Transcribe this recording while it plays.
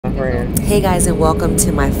friend. Hey guys, and welcome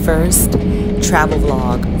to my first travel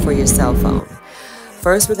vlog for your cell phone.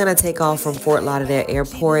 First, we're going to take off from Fort Lauderdale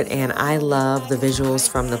Airport, and I love the visuals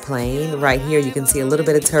from the plane. Right here, you can see a little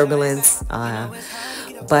bit of turbulence,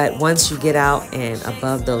 but once you get out and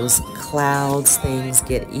above those clouds, things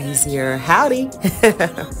get easier. Howdy!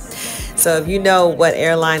 So if you know what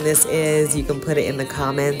airline this is, you can put it in the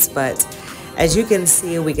comments, but as you can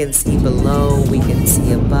see, we can see below, we can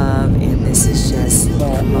see above, and this is just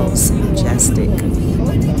the most majestic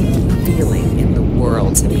feeling in the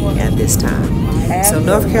world to me at this time. So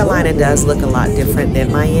North Carolina does look a lot different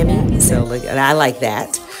than Miami, so I like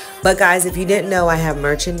that. But guys, if you didn't know, I have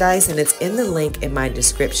merchandise, and it's in the link in my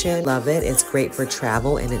description. Love it. It's great for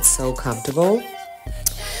travel, and it's so comfortable.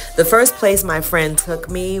 The first place my friend took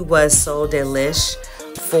me was Sol Delish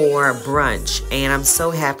for brunch, and I'm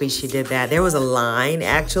so happy she did that. There was a line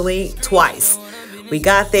actually twice. We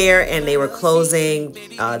got there and they were closing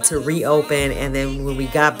to reopen, and then when we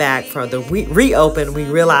got back from the reopen, we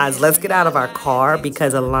realized let's get out of our car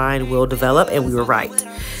because a line will develop, and we were right.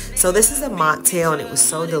 So this is a mocktail, and it was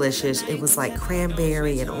so delicious. It was like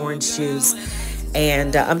cranberry and orange juice,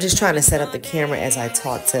 and I'm just trying to set up the camera as I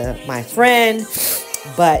talk to my friend.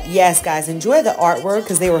 But yes, guys, enjoy the artwork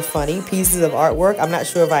because they were funny pieces of artwork. I'm not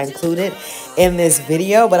sure if I included in this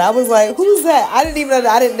video, but I was like, who's that? I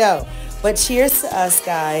didn't know. But cheers to us,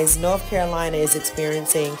 guys. North Carolina is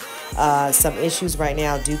experiencing some issues right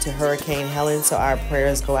now due to Hurricane Helen, so our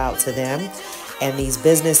prayers go out to them and these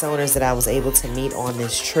business owners that I was able to meet on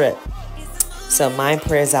this trip. So my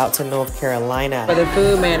prayers out to North Carolina. For the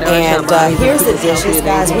food, man. And here's the dishes,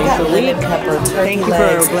 guys. We got lemon pepper, turkey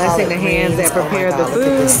legs, for blessing the hands that prepared the food. Look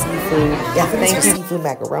at this seafood. Yeah, thank you. Seafood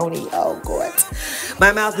macaroni. Oh, God.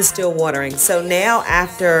 My mouth is still watering. So now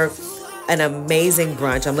after an amazing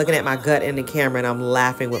brunch, I'm looking at my gut in the camera, and I'm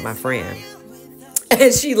laughing with my friend.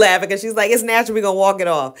 And she laughing because she's like, it's natural, we're going to walk it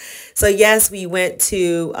off. So yes, we went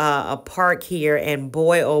to a park here, and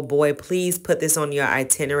boy, oh boy, please put this on your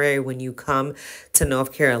itinerary when you come to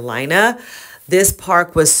North Carolina. This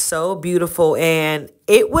park was so beautiful, and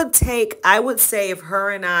it would take, I would say, if her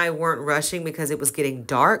and I weren't rushing because it was getting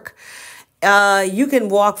dark, you can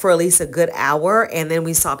walk for at least a good hour, and then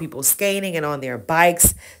we saw people skating and on their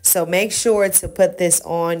bikes. So make sure to put this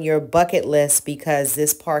on your bucket list because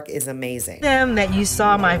this park is amazing. Them that you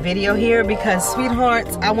saw my video here, because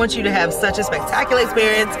sweethearts, I want you to have such a spectacular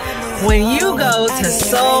experience when you go to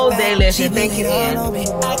Sol Delish. Thank you, Ann.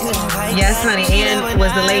 Yes, honey, Ann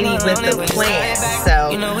was the lady with the plan. So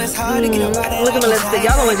look at my lipstick.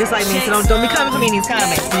 Y'all gonna look just like me, so don't be coming for me in these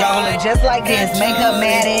comments. Y'all gonna look just like this, makeup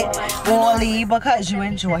matted, oily, because you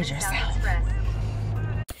enjoyed yourself.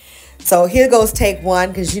 So here goes take one,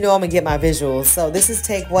 because you know I'm going to get my visuals. So this is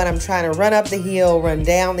take one. I'm trying to run up the hill, run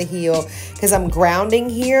down the hill, because I'm grounding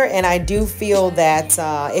here. And I do feel that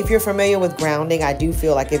if you're familiar with grounding, I do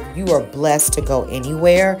feel like if you are blessed to go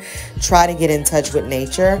anywhere, try to get in touch with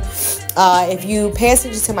nature. If you pay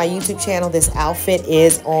attention to my YouTube channel, this outfit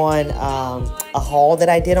is on a haul that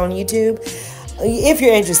I did on YouTube. If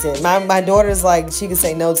you're interested, my daughter's like, she could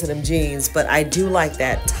say no to them jeans, but I do like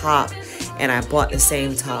that top, and I bought the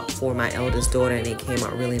same top for my eldest daughter, and it came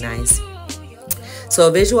out really nice. So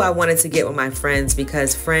a visual I wanted to get with my friends,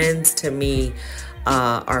 because friends to me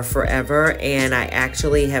are forever, and I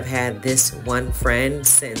actually have had this one friend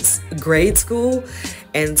since grade school,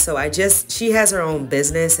 and so she has her own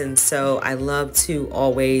business, and so I love to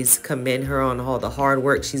always commend her on all the hard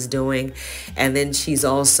work she's doing. And then she's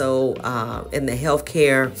also in the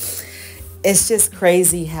healthcare. It's just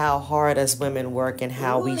crazy how hard us women work, and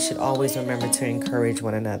how we should always remember to encourage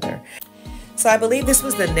one another. So I believe this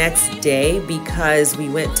was the next day, because we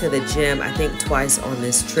went to the gym, I think twice on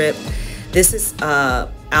this trip. This is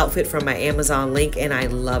outfit from my Amazon link, and I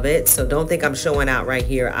love it. So don't think I'm showing out right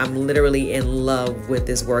here. I'm literally in love with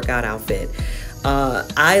this workout outfit.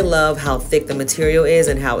 I love how thick the material is,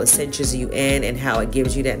 and how it cinches you in, and how it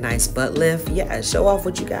gives you that nice butt lift. Yeah, show off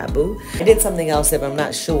what you got, boo. I did something else if I'm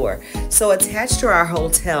not sure. So attached to our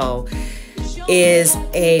hotel is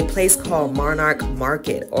a place called Monarch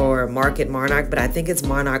Market, or Market Monarch, but I think it's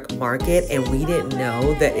Monarch Market, and we didn't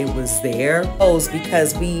know that it was there.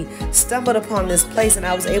 Because we stumbled upon this place, and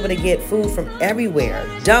I was able to get food from everywhere.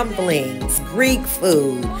 Dumplings, Greek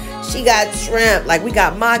food, she got shrimp, like we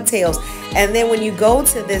got mocktails. And then when you go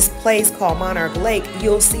to this place called Monarch Lake,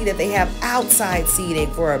 you'll see that they have outside seating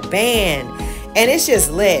for a band, and it's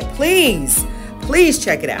just lit. Please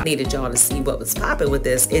check it out. I needed y'all to see what was popping with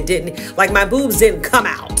this. It didn't, like, my boobs didn't come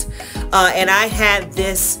out. And I had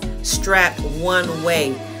this strapped one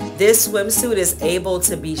way. this swimsuit is able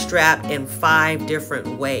to be strapped in 5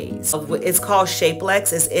 different ways. It's called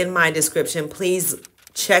Shapelex. It's in my description. Please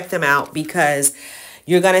check them out because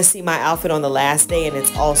you're going to see my outfit on the last day, and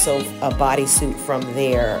it's also a bodysuit from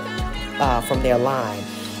their line.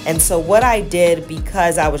 And so what I did,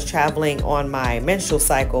 because I was traveling on my menstrual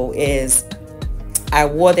cycle, is I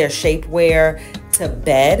wore their shapewear to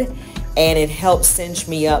bed, and it helped cinch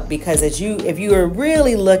me up, because if you were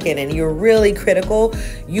really looking and you're really critical,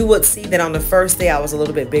 you would see that on the first day I was a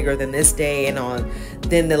little bit bigger than this day, and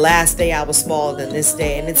then the last day I was smaller than this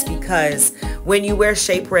day. And it's because when you wear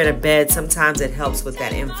shapewear to bed, sometimes it helps with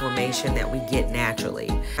that inflammation that we get naturally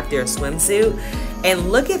after a swimsuit.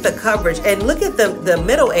 And look at the coverage, and look at the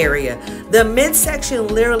middle area. The midsection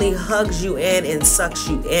literally hugs you in and sucks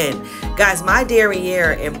you in. Guys, my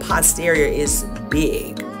derriere and posterior is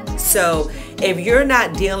big. So if you're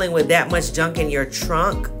not dealing with that much junk in your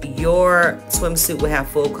trunk, your swimsuit will have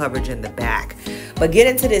full coverage in the back. But get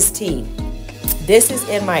into this tee. This is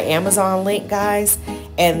in my Amazon link, guys.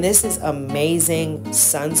 And this is amazing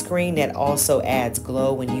sunscreen that also adds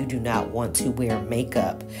glow when you do not want to wear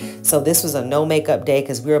makeup. So this was a no makeup day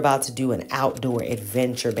because we're about to do an outdoor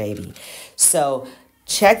adventure, baby. So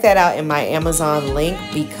check that out in my Amazon link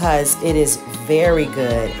because it is very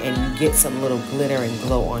good, and you get some little glitter and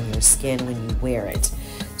glow on your skin when you wear it.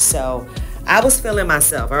 So I was feeling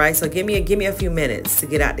myself. All right, so give me a few minutes to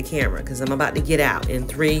get out the camera because I'm about to get out in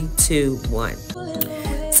 3, 2, 1.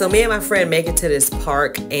 So me and my friend make it to this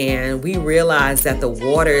park, and we realize that the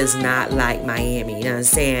water is not like Miami. You know what I'm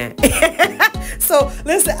saying? So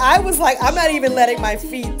listen, I was like, I'm not even letting my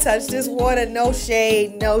feet touch this water. No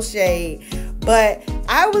shade, no shade. But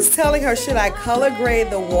I was telling her, should I color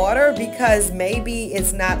grade the water? Because maybe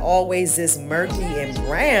it's not always this murky and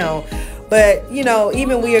brown. But, you know,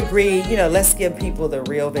 even we agreed, you know, let's give people the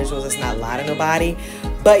real visuals. Let's not lie to nobody.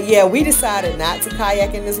 But yeah, we decided not to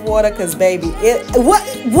kayak in this water because, baby, what?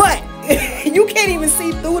 You can't even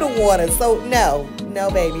see through the water. So no,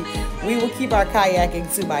 baby. We will keep our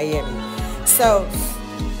kayaking to Miami. So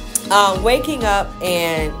waking up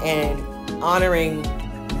and honoring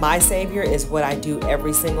my Savior is what I do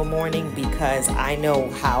every single morning, because I know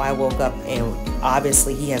how I woke up, and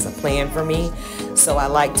obviously He has a plan for me. So I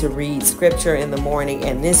like to read scripture in the morning,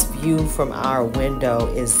 and this view from our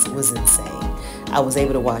window was insane. I was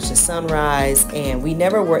able to watch the sunrise, and we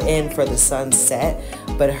never were in for the sunset,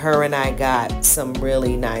 but her and I got some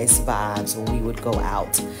really nice vibes when we would go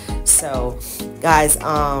out. So guys,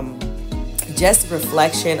 just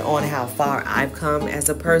reflection on how far I've come as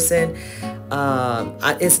a person.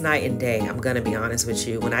 It's night and day. I'm gonna be honest with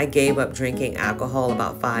you. When I gave up drinking alcohol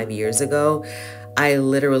about 5 years ago,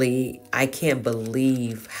 I can't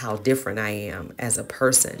believe how different I am as a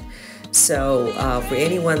person. So for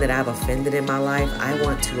anyone that I've offended in my life, I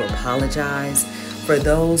want to apologize. For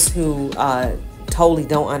those who totally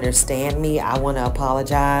don't understand me, I want to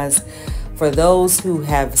apologize. For those who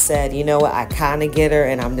have said, you know what, I kind of get her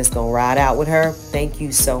and I'm just gonna ride out with her, thank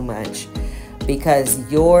you so much. Because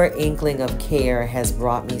your inkling of care has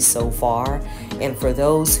brought me so far. And for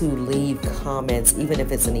those who leave comments, even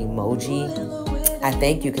if it's an emoji, I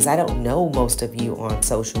thank you, because I don't know most of you on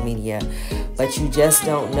social media, but you just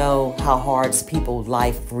don't know how hard people's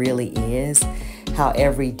life really is. How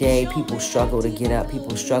every day people struggle to get up,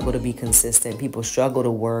 people struggle to be consistent, people struggle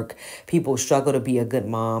to work, people struggle to be a good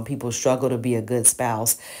mom, people struggle to be a good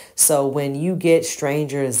spouse. So when you get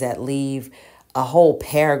strangers that leave a whole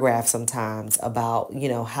paragraph sometimes about, you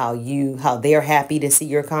know, how they're happy to see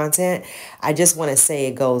your content, I just want to say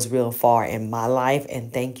it goes real far in my life,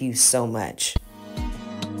 and thank you so much.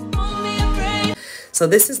 So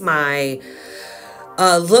this is my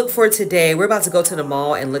look for today. We're about to go to the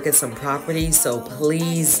mall and look at some properties. So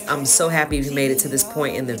please, I'm so happy you made it to this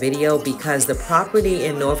point in the video, because the property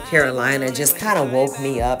in North Carolina just kind of woke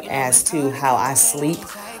me up as to how I sleep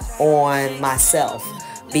on myself.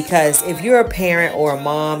 Because if you're a parent or a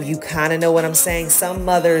mom, you kind of know what I'm saying. Some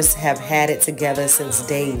mothers have had it together since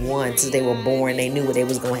day one, since they were born. They knew what they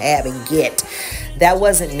was going to have and get. That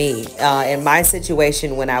wasn't me. In my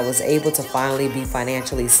situation, when I was able to finally be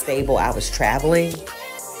financially stable, I was traveling.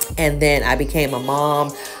 And then I became a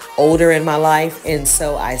mom older in my life. And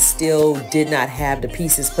so I still did not have the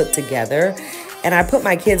pieces put together. And I put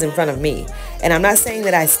my kids in front of me. And I'm not saying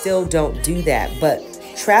that I still don't do that, but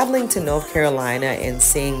traveling to North Carolina and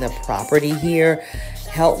seeing the property here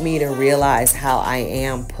helped me to realize how I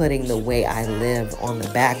am putting the way I live on the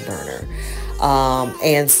back burner.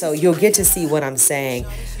 And so you'll get to see what I'm saying.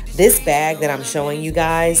 This bag that I'm showing you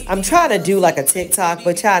guys, I'm trying to do like a TikTok,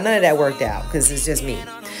 but child, none of that worked out because it's just me.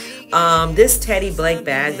 This Teddy Blake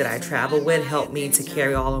bag that I travel with helped me to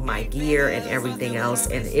carry all of my gear and everything else,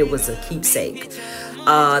 and it was a keepsake.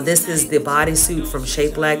 This is the bodysuit from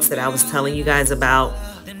Shapelex that I was telling you guys about.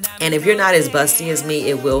 And if you're not as busty as me,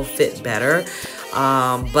 it will fit better.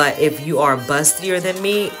 But if you are bustier than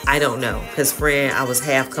me, I don't know. Because, friend, I was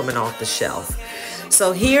half coming off the shelf.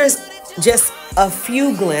 So here's just a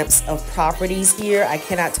few glimpses of properties here. I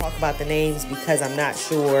cannot talk about the names because I'm not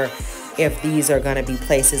sure if these are going to be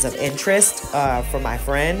places of interest for my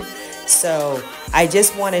friend. So I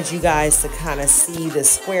just wanted you guys to kind of see the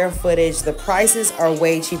square footage. The prices are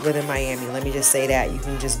way cheaper than Miami. Let me just say that. You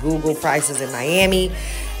can just Google prices in Miami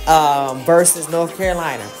versus North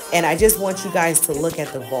Carolina. And I just want you guys to look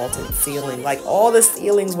at the vaulted ceiling. Like, all the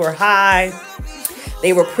ceilings were high.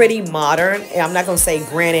 They were pretty modern. I'm not going to say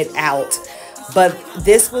granite out, but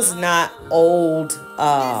this was not old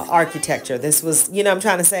architecture. This was, you know what I'm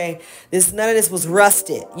trying to say? None of this was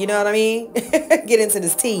rusted. You know what I mean? Get into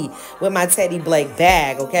this tea with my Teddy Blake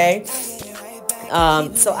bag, okay?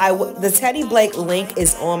 The Teddy Blake link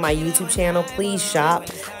is on my YouTube channel. Please shop.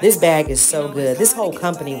 This bag is so good. This whole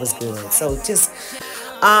company was good. So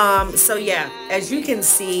yeah, as you can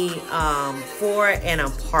see, for an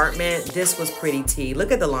apartment, this was pretty tea.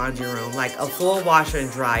 Look at the laundry room, like a full washer and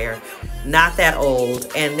dryer, not that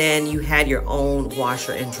old. And then you had your own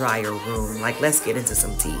washer and dryer room. Like, let's get into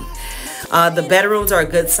some tea. The bedrooms are a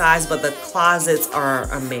good size, but the closets are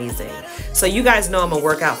amazing. So you guys know I'm a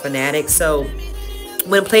workout fanatic. So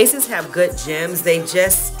when places have good gyms,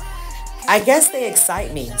 I guess they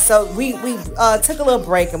excite me. So we took a little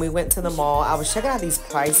break and we went to the mall. I was checking out these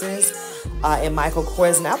prices in Michael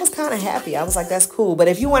Kors, and I was kind of happy. I was like, that's cool. But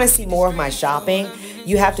if you want to see more of my shopping,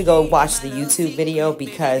 you have to go watch the YouTube video,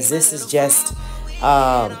 because this is just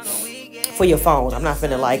for your phone. I'm not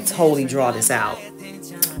finna like totally draw this out.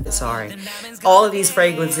 Sorry. All of these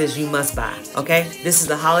fragrances you must buy, okay? This is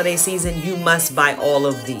the holiday season. You must buy all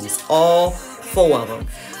of these, all 4 of them.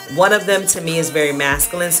 One of them to me is very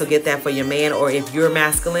masculine, so get that for your man, or if you're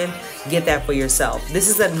masculine, get that for yourself. This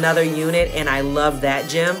is another unit, and I love that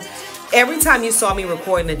gem. Every time you saw me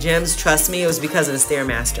recording the gems, trust me, it was because of the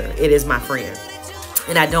Stairmaster. It is my friend,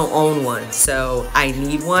 and I don't own one, so I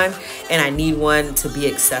need one, and I need one to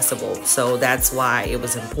be accessible. So that's why it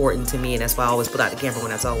was important to me, and that's why I always put out the camera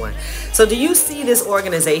when I saw one. So do you see this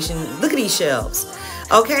organization? Look at these shelves.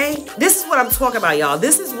 Okay, this is what I'm talking about, y'all.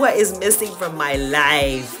 This is what is missing from my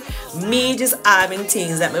life. Me just having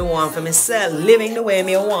things that me want for myself, living the way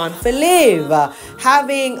me want to live,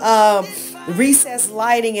 having recessed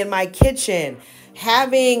lighting in my kitchen,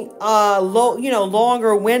 having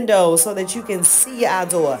longer windows so that you can see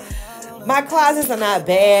outdoor. My closets are not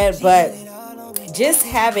bad, but just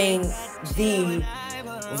having the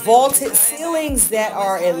vaulted ceilings that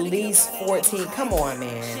are at least 14. Come on,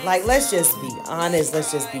 man. Like, let's just be honest. Let's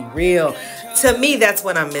just be real. To me, that's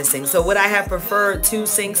what I'm missing. So would I have preferred 2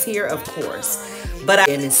 sinks here? Of course. But I'm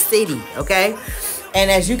in the city, okay? And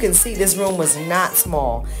as you can see, this room was not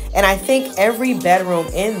small. And I think every bedroom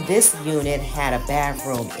in this unit had a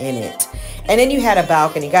bathroom in it. And then you had a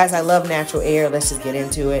balcony. Guys, I love natural air. Let's just get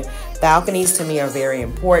into it. Balconies to me are very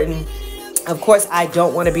important. Of course, I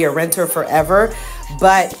don't want to be a renter forever,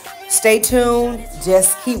 but stay tuned.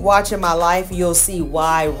 Just keep watching my life. You'll see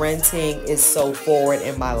why renting is so forward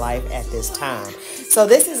in my life at this time. So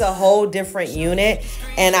this is a whole different unit,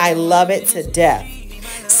 and I love it to death.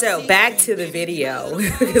 So back to the video,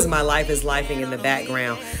 because my life is lifing in the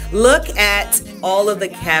background. Look at all of the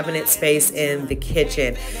cabinet space in the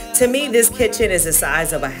kitchen. To me, this kitchen is the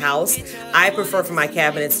size of a house. I prefer for my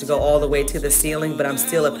cabinets to go all the way to the ceiling, but I'm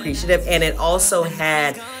still appreciative. And it also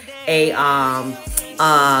had a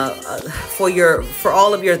for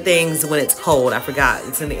all of your things when it's cold. I forgot,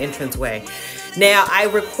 it's in the entranceway. Now, I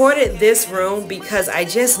recorded this room because I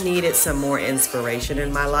just needed some more inspiration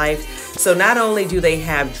in my life. So not only do they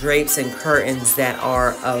have drapes and curtains that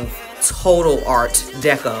are of total art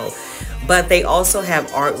deco, but they also have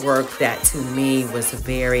artwork that to me was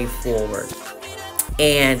very forward.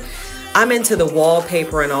 And I'm into the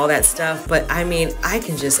wallpaper and all that stuff, but I mean, I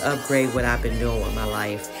can just upgrade what I've been doing with my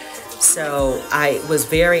life. So I was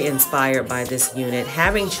very inspired by this unit.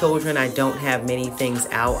 Having children, I don't have many things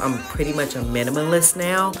out. I'm pretty much a minimalist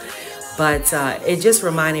now. But it just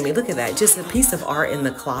reminded me, look at that, just a piece of art in the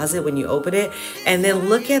closet when you open it. And then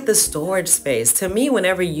look at the storage space. To me,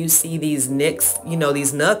 whenever you see these nicks,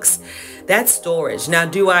 these nooks, that's storage. Now,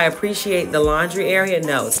 do I appreciate the laundry area?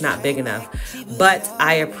 No, it's not big enough. But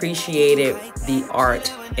I appreciated the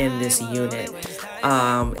art in this unit,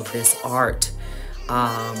 this art.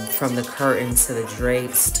 From the curtains to the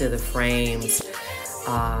drapes to the frames.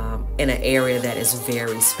 in an area that is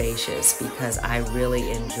very spacious, because I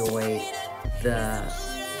really enjoy the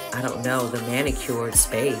manicured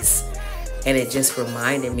space. And it just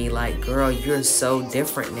reminded me, like, girl, you're so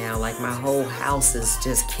different now. Like, my whole house is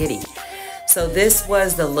just kitty. So this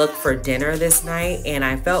was the look for dinner this night, and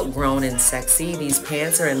I felt grown and sexy. These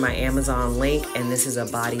pants are in my Amazon link, and this is a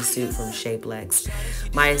bodysuit from Shapelex.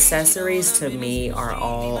 My accessories to me are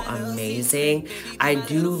all amazing. I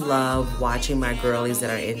do love watching my girlies that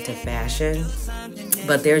are into fashion,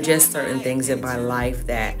 but there are just certain things in my life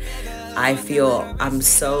that I feel I'm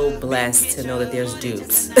so blessed to know that there's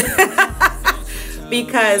dupes.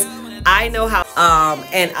 Because I know how,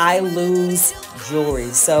 and I lose jewelry.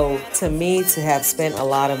 So to me, to have spent a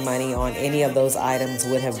lot of money on any of those items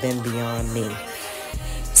would have been beyond me.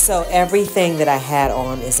 So everything that I had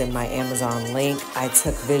on is in my Amazon link. I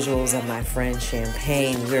took visuals of my friend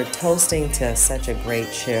Champagne. We're toasting to such a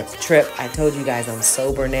great trip. I told you guys I'm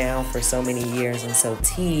sober now for so many years, and so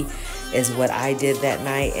tea is what I did that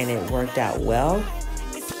night, and it worked out well.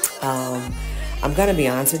 I'm gonna be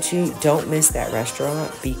honest with you, don't miss that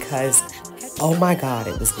restaurant, because oh my God,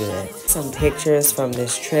 it was good. Some pictures from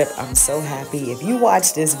this trip. I'm so happy. If you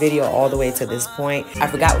watched this video all the way to this point, I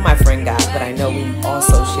forgot what my friend got, but I know we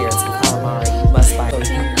also shared some calamari. You must buy, so you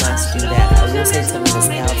must do that. I will say some of this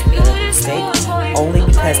California steak, only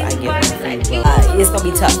because I get my free will. It's gonna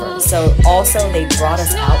be tougher. So also they brought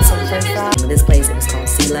us out some French fries. In this place, it was called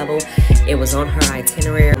Sea Level. It was on her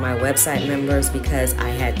itinerary, my website members, because I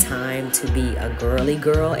had time to be a girly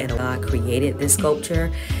girl, and I created this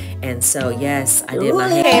sculpture. And so, yes, I did my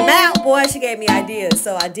hair. Came out, boy, she gave me ideas.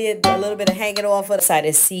 So I did a little bit of hanging off of the site.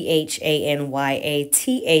 Is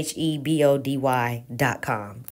CHANYATHEBODY.com.